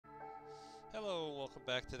welcome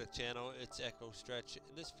back to the channel. It's Echo Stretch.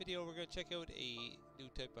 In this video we're going to check out a new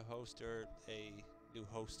type of host, or a new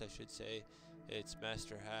host I should say. It's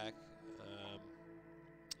MasterHack.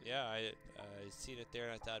 Yeah, I seen it there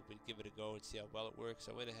and I thought we'd give it a go and see how well it works.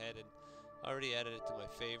 I went ahead and already added it to my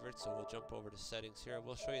favorites, so we'll jump over to settings here.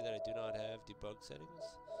 We'll show you that I do not have debug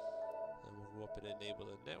settings. And we'll go up and enable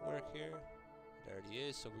the network here. It already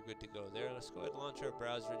is, so we're good to go there. Let's go ahead and launch our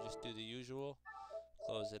browser and just do the usual.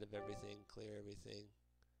 Close it of everything, clear everything.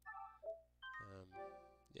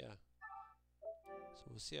 Yeah. So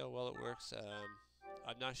we'll see how well it works.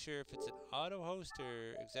 I'm not sure if it's an auto host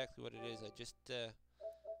or exactly what it is. I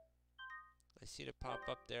seen it pop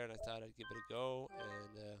up there and I thought I'd give it a go.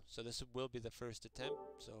 And so this will be the first attempt.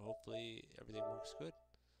 So hopefully everything works good.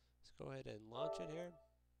 Let's go ahead and launch it here.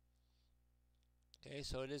 Okay,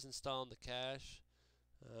 so it is installing the cache.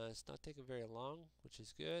 It's not taking very long, which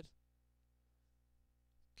is good.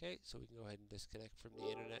 Okay, so we can go ahead and disconnect from the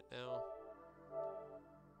internet now.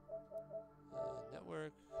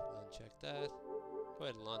 Network, uncheck that. Go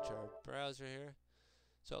ahead and launch our browser here.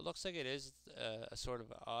 So it looks like it is a sort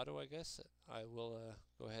of auto, I guess. I will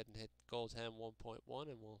go ahead and hit Goldhen 1.1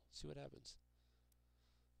 and we'll see what happens.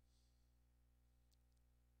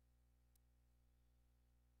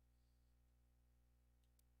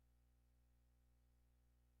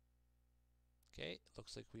 Okay, it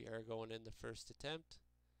looks like we are going in the first attempt.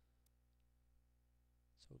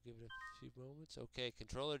 So we'll give it a few moments. Okay,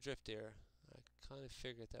 controller drift error. I kind of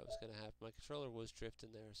figured that was going to happen. My controller was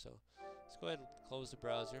drifting there, so let's go ahead and close the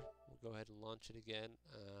browser. We'll go ahead and launch it again.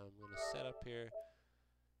 I'm going to set up here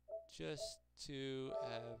just to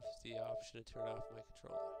have the option to turn off my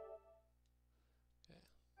controller. Okay.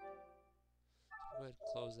 So go ahead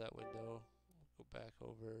and close that window. We'll go back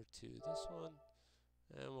over to this one,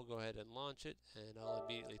 and we'll go ahead and launch it, and I'll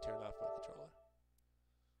immediately turn off my controller.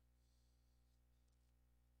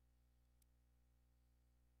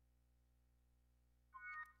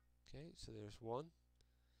 Okay, so there's one.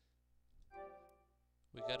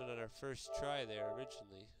 We got it on our first try there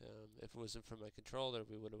originally. If it wasn't for my controller,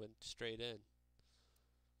 we would have went straight in.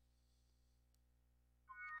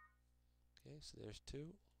 Okay, so there's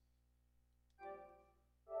two.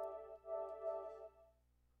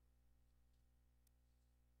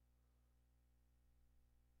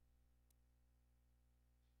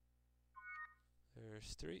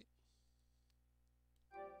 There's three.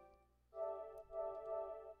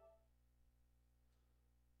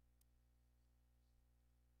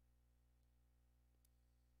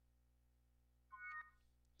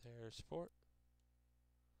 There's four.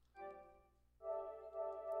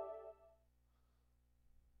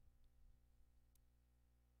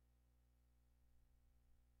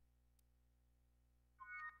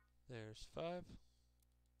 There's five.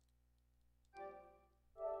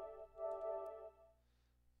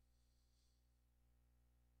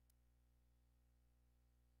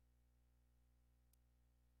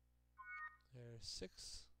 There's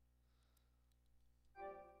six.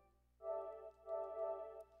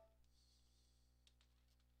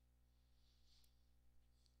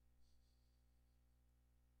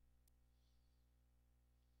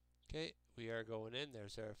 Okay, we are going in.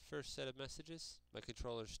 There's our first set of messages. My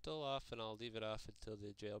controller's still off, and I'll leave it off until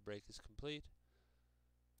the jailbreak is complete.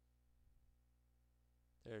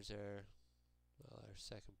 There's our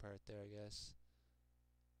second part there, I guess.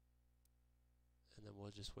 And then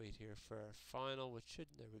we'll just wait here for our final,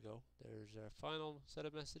 there we go. There's our final set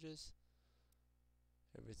of messages.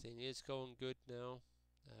 Everything is going good now.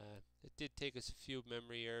 It did take us a few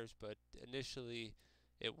memory errors, but initially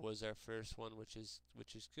it was our first one, which is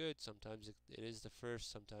good. Sometimes it is the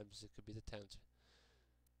first, sometimes it could be the 10th.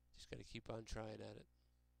 Just got to keep on trying at it.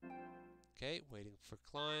 Okay, waiting for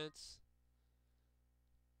clients.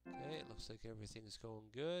 Okay, it looks like everything is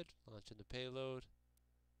going good. Launching the payload.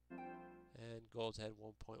 And Goldhen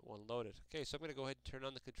 1.1 loaded. Okay, so I'm going to go ahead and turn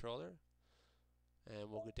on the controller.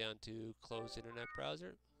 And we'll go down to close internet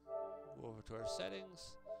browser. Go over to our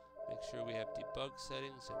settings. Make sure we have debug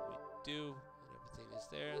settings, and we do. Everything is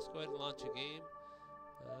there. Let's go ahead and launch a game.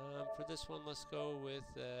 For this one, let's go with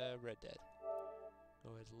Red Dead.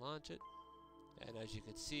 Go ahead and launch it. And as you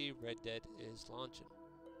can see, Red Dead is launching.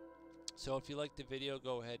 So if you liked the video,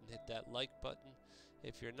 go ahead and hit that like button.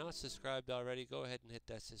 If you're not subscribed already, go ahead and hit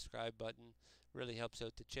that subscribe button. Really helps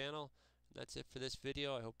out the channel. And that's it for this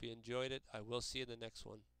video. I hope you enjoyed it. I will see you in the next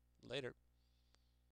one. Later.